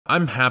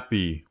I'm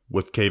happy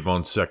with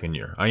Kayvon's second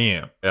year. I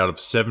am. Out of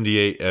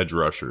 78 edge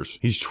rushers,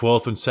 he's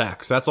 12th in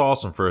sacks. That's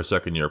awesome for a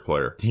second year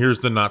player. Here's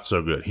the not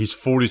so good. He's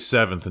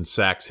 47th in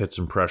sacks, hits,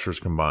 and pressures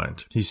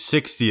combined. He's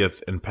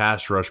 60th in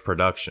pass rush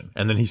production.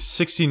 And then he's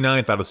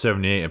 69th out of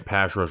 78 in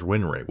pass rush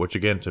win rate, which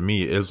again to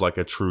me is like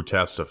a true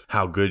test of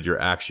how good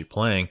you're actually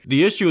playing.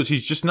 The issue is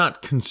he's just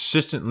not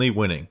consistently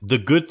winning. The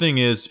good thing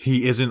is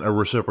he isn't a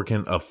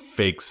reciprocant of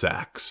fake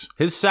sacks.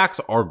 His sacks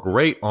are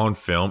great on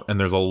film, and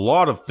there's a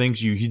lot of things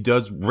he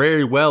does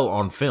very well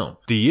on film.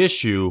 The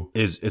issue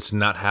is it's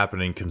not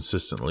happening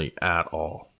consistently at all.